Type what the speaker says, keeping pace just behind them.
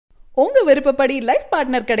உங்க விருப்பப்படி life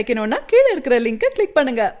partner கிடைக்கணும்னா கீழ இருக்கிற லிங்கை கிளிக்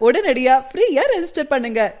பண்ணுங்க. உடனடியா ஃப்ரீயா ரெஜிஸ்டர்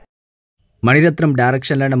பண்ணுங்க. மணிரத்னம்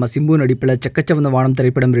டைரக்ஷன்ல நம்ம சிம்பு நடிப்பில் செக்கச்சவந்த வானம்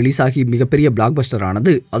திரைப்படம் ரிலீஸ் ஆகி மிகப்பெரிய பிளாக் பஸ்டர்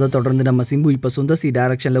ஆனது. அதை தொடர்ந்து நம்ம சிம்பு இப்போ சுந்தர் சி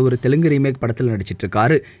டைரக்ஷன்ல ஒரு தெலுங்கு ரீமேக் படத்தில் நடிச்சிட்டு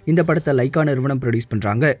இருக்காரு. இந்த படத்தை லைக்கா நிறுவனம் ப்ரொடியூஸ்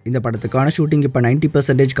பண்றாங்க. இந்த படத்துக்கான ஷூட்டிங் இப்போ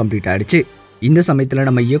 90% கம்ப்ளீட் ஆயிடுச்சு. இந்த சமயத்தில்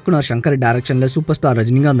நம்ம இயக்குனர் ஷங்கர் டைரக்ஷன்ல சூப்பர் ஸ்டார்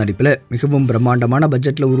ரஜினிகாந்த் நடிப்பில் மிகவும் பிரம்மாண்டமான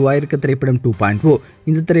பட்ஜெட்ல உருவாயிருக்க திரைப்படம் 2.0.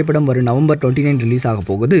 இந்த திரைப்படம் வரும் நவம்பர் 29 ரிலீஸ் ஆக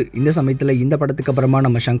போகுது. இந்த சமயத்தில் இந்த படத்துக்கு அப்புறமா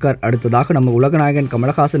நம்ம ஷங்கர் அடுத்ததாக நம்ம உலகநாயகன்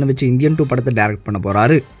கமல்ஹாசனை வச்சு இந்தியன் 2 படத்தை டைரக்ட் பண்ண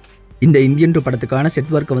போறாரு. இந்த இந்தியன் 2 படத்துக்கான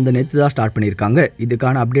செட் ஒர்க்கை நேற்று தான் ஸ்டார்ட் பண்ணியிருக்காங்க.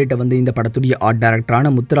 இதுக்கான அப்டேட்டை இந்த படத்துடைய ஆர்ட்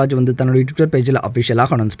டைரக்டரான முத்துராஜ் தன்னுடைய ட்விட்டர் பேஜில்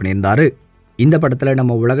அஃபிஷியலாக அனௌன்ஸ் பண்ணியிருந்தாரு. இந்த படத்தில்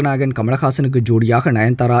நம்ம உலகநாயகன் கமல்ஹாசனுக்கு ஜோடியாக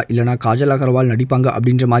நயன்தாரா இல்லைனா காஜல் அகர்வால் நடிப்பாங்க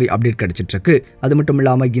அப்படின்ற மாதிரி அப்டேட் கிடைச்சிட்டு இருக்கு. அது மட்டும்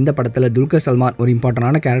இல்லாமல் இந்த படத்தில் துல்கர் சல்மான் ஒரு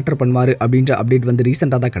இம்பார்ட்டன்டான கேரக்டர் பண்ணுவார் அப்படின்ற அப்டேட்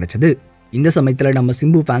ரீசெண்டாக தான் கிடைச்சது. இந்த சமயத்தில் நம்ம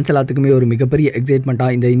சிம்பு ஃபேன்ஸ் எல்லாத்துக்குமே ஒரு மிகப்பெரிய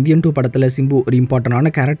எக்ஸைட்மெண்ட்டாக இந்த இந்தியன் 2 படத்தில் சிம்பு ஒரு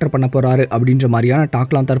இம்பார்ட்டன்டான கேரக்டர் பண்ண போறாரு அப்படின்ற மாதிரியான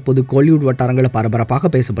டாக்லாம் தற்போது கோலிவுட் வட்டாரங்களை பரபரப்பாக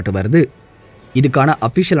பேசப்பட்டு வருது. இதுக்கான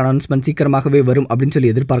அஃபிஷியல் அனௌன்ஸ்மெண்ட் சீக்கிரமாகவே வரும் அப்படின்னு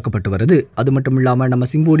சொல்லி எதிர்பார்க்கப்பட்டு வருது. அது மட்டும் இல்லாமல் நம்ம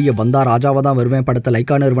சிம்புடைய வந்தா ராஜாவதான் வருவேன் படத்தை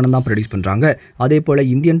லைக்கா நிறுவனம் தான் ப்ரொடியூஸ் பண்ணுறாங்க. அதே போல்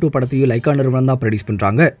இந்தியன் 2 படத்தையும் லைக்கா நிறுவனம் தான் ப்ரொடியூஸ்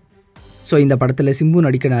பண்ணுறாங்க. ஸோ இந்த படத்தில் சிம்பு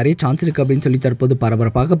நடிக்க நிறைய சான்ஸ் இருக்குது அப்படின்னு சொல்லி தற்போது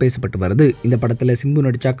பரபரப்பாக பேசப்பட்டு வருது. இந்த படத்தில் சிம்பு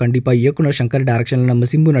நடித்தா கண்டிப்பாக இயக்குனர் ஷங்கர் டைரக்ஷனில் நம்ம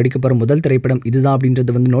சிம்பு நடிக்க போகிற முதல் திரைப்படம் இதுதான்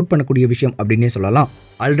அப்படின்றது நோட் பண்ணக்கூடிய விஷயம் அப்படின்னே சொல்லலாம்.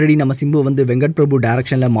 ஆல்ரெடி நம்ம சிம்பு வெங்கட் பிரபு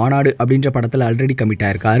டைரக்ஷனில் மாநாடு அப்படின்ற படத்தில் ஆல்ரெடி கமிட்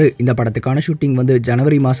ஆயிருக்காரு. இந்த படத்துக்கான ஷூட்டிங்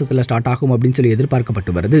ஜனவரி மாதத்தில் ஸ்டார்ட் ஆகும் அப்படின்னு சொல்லி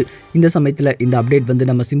எதிர்பார்க்கப்பட்டு வருது. இந்த சமயத்தில் இந்த அப்டேட்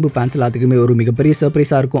நம்ம சிம்பு ஃபேன்ஸ் எல்லாத்துக்குமே ஒரு மிகப்பெரிய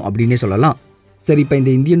சர்ப்ரைஸாக இருக்கும் அப்படின்னே சொல்லலாம். சரி, இப்போ இந்த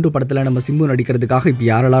இந்தியன் 2 படத்தில் நம்ம சிம்பு நடிக்கிறதுக்காக இப்போ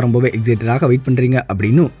யாரெல்லாம் ரொம்பவே எக்ஸைட்டடாக வெயிட் பண்ணுறீங்க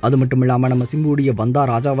அப்படின்னு, அது மட்டும் இல்லாமல் நம்ம சிம்புடைய வந்தா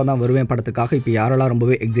ராஜாவதான் வருவேன் படத்துக்காக இப்போ யாரெல்லாம்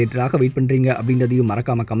ரொம்பவே எக்ஸைட்டடாக வெயிட் பண்ணுறீங்க அப்படின்றதையும்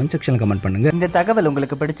மறக்காம கமெண்ட் செக்ஷனில் கமெண்ட் பண்ணுங்க. இந்த தகவல்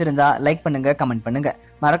உங்களுக்கு பிடிச்சிருந்தா லைக் பண்ணுங்க, கமெண்ட் பண்ணுங்க.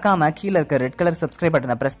 மறக்காம கீழே இருக்க ரெட் கலர் சப்ஸ்கிரைப்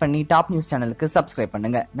பட்டனை பிரஸ் பண்ணி டாப் நியூஸ் சேனலுக்கு சப்ஸ்கிரைப்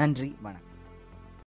பண்ணுங்க. நன்றி, வணக்கம்.